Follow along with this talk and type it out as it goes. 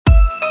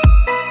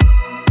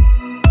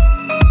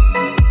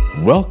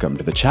Welcome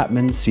to the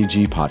Chapman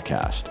CG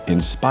Podcast,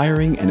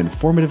 inspiring and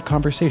informative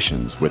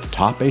conversations with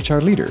top HR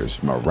leaders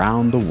from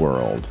around the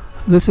world.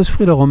 This is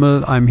Frieder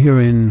Rummel. I'm here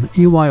in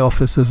EY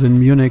offices in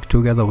Munich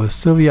together with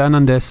Silvia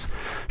Hernandez.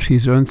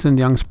 She's Ernst &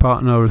 Young's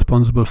partner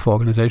responsible for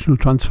organizational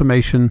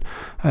transformation,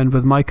 and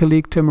with my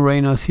colleague Tim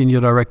Rayner, Senior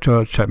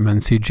Director at Chapman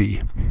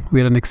CG. We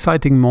had an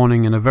exciting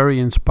morning and a very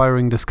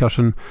inspiring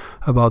discussion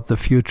about the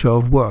future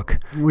of work.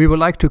 We would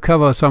like to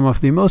cover some of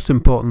the most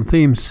important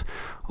themes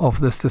of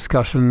this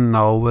discussion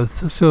now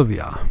with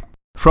Silvia.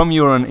 From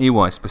your and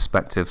EY's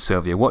perspective,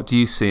 Silvia, what do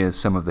you see as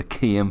some of the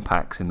key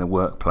impacts in the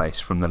workplace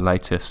from the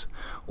latest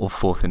or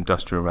fourth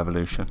industrial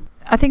revolution?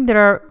 I think there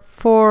are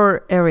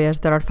four areas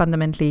that are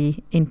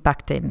fundamentally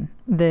impacting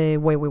the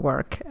way we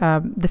work.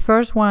 The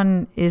first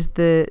one is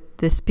the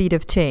speed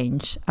of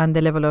change and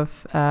the level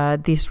of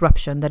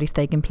disruption that is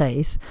taking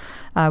place.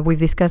 We've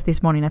discussed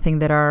this morning, I think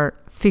there are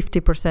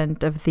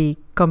 50% of the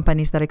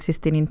companies that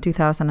existed in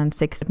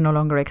 2006 no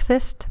longer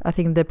exist. I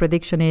think the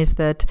prediction is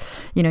that,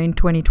 in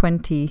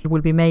 2020, it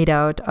will be made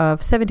out of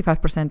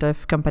 75%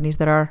 of companies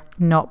that are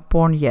not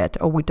born yet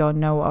or we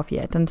don't know of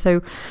yet. And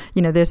so,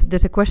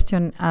 there's a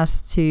question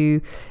as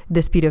to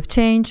the speed of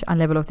change and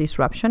level of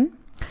disruption.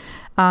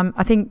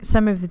 I think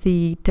some of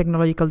the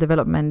technological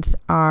developments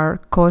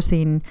are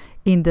causing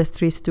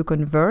industries to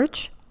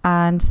converge.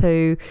 And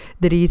so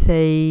there is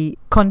a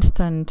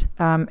constant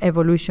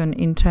evolution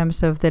in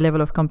terms of the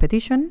level of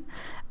competition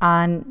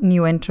and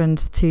new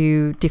entrants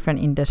to different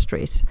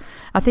industries.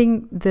 I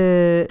think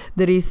there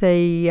is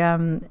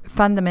a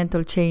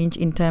fundamental change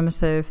in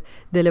terms of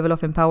the level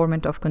of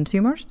empowerment of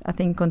consumers. I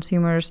think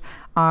consumers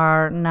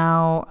are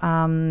now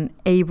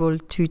able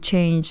to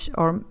change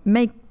or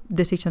make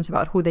decisions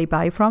about who they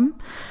buy from.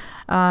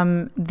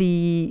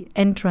 The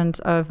entrance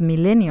of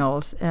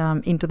millennials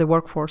into the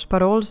workforce,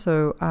 but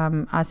also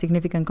as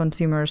significant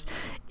consumers,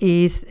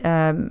 is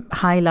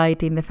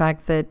highlighting the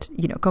fact that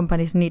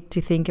companies need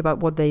to think about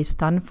what they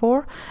stand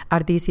for,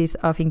 and this is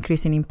of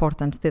increasing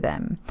importance to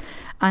them.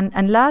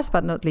 And last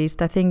but not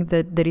least, I think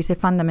that there is a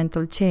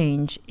fundamental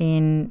change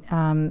in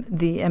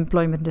the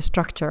employment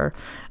structure.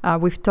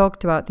 We've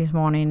talked about this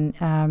morning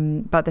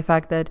about the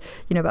fact that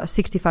about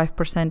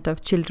 65% of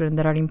children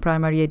that are in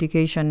primary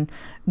education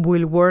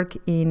will work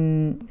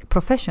in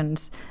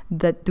professions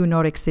that do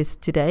not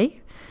exist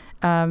today.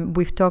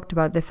 We've talked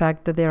about the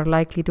fact that they are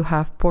likely to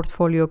have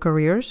portfolio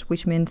careers,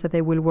 which means that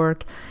they will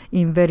work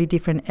in very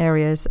different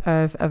areas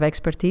of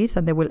expertise,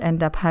 and they will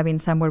end up having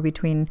somewhere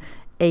between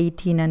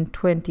 18 and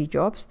 20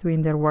 jobs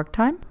during their work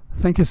time.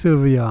 Thank you,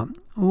 Silvia.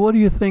 What do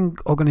you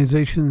think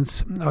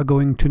organizations are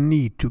going to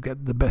need to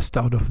get the best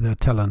out of their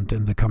talent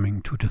in the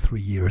coming 2 to 3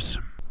 years?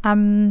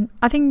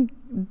 I think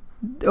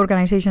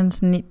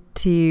organizations need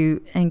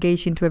to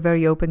engage into a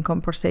very open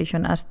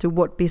conversation as to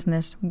what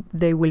business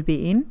they will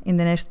be in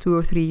the next 2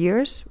 or 3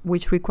 years,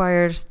 which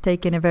requires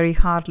taking a very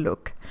hard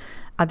look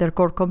at their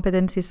core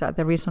competencies, at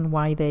the reason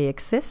why they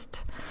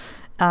exist.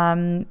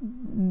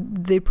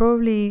 They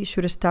probably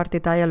should start the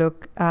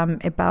dialogue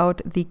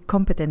about the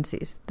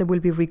competencies that will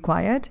be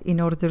required in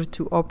order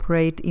to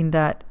operate in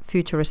that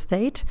future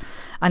state,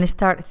 and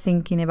start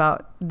thinking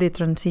about the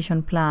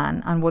transition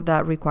plan and what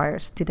that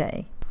requires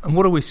today. And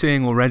what are we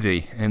seeing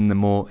already in the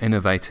more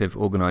innovative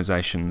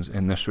organizations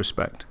in this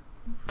respect?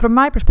 From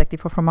my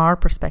perspective, or from our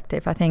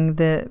perspective, I think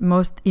the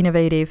most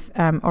innovative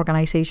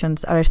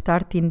organizations are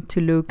starting to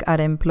look at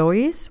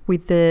employees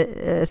with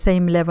the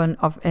same level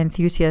of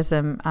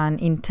enthusiasm and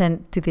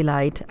intent to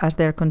delight as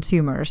their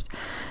consumers.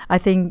 I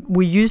think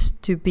we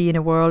used to be in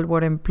a world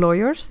where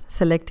employers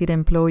selected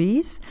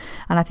employees,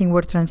 and I think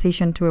we're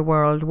transitioned to a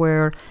world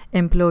where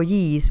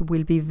employees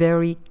will be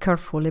very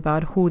careful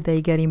about who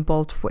they get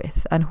involved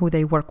with and who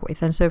they work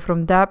with. And so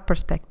from that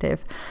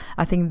perspective,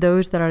 I think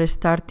those that are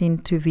starting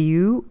to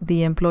view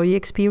the employee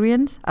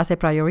experience as a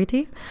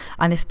priority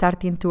and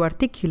starting to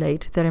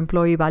articulate their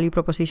employee value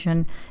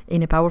proposition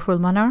in a powerful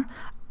manner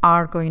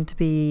are going to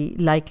be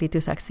likely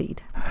to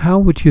succeed. How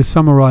would you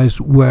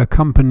summarize where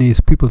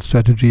companies' people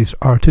strategies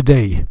are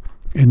today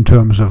in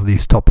terms of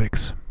these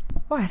topics?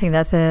 Well, I think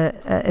that's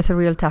a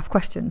real tough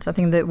question. So I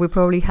think that we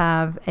probably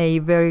have a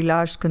very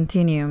large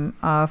continuum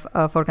of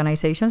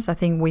organizations. I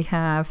think we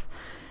have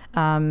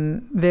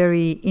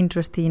very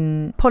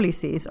interesting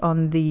policies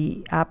on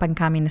the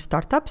up-and-coming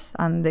startups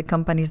and the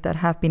companies that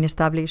have been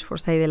established for,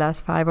 say, the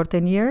last 5 or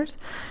 10 years.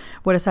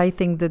 Whereas I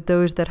think that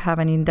those that have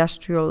an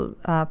industrial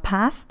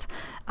past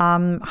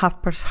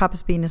have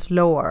perhaps been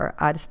slower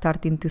at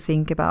starting to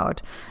think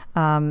about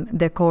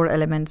the core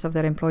elements of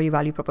their employee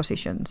value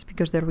propositions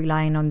because they're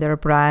relying on their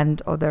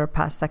brand or their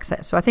past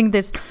success. So I think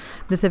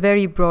there's a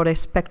very broad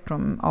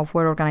spectrum of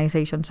where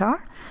organizations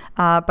are,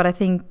 but I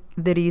think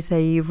there is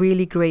a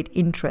really great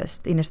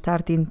interest in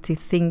starting to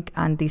think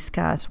and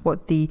discuss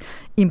what the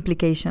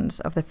implications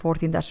of the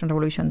fourth industrial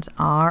revolutions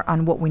are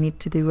and what we need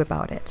to do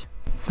about it.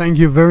 Thank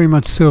you very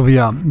much,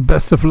 Silvia.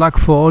 Best of luck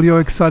for all your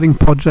exciting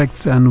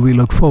projects, and we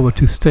look forward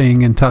to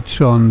staying in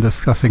touch on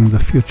discussing the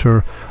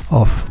future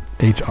of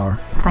HR.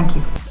 Thank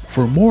you.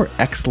 For more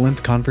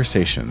excellent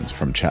conversations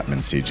from Chapman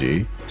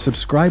CG,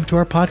 subscribe to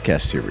our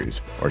podcast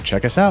series or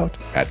check us out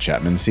at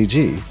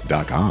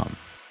chapmancg.com.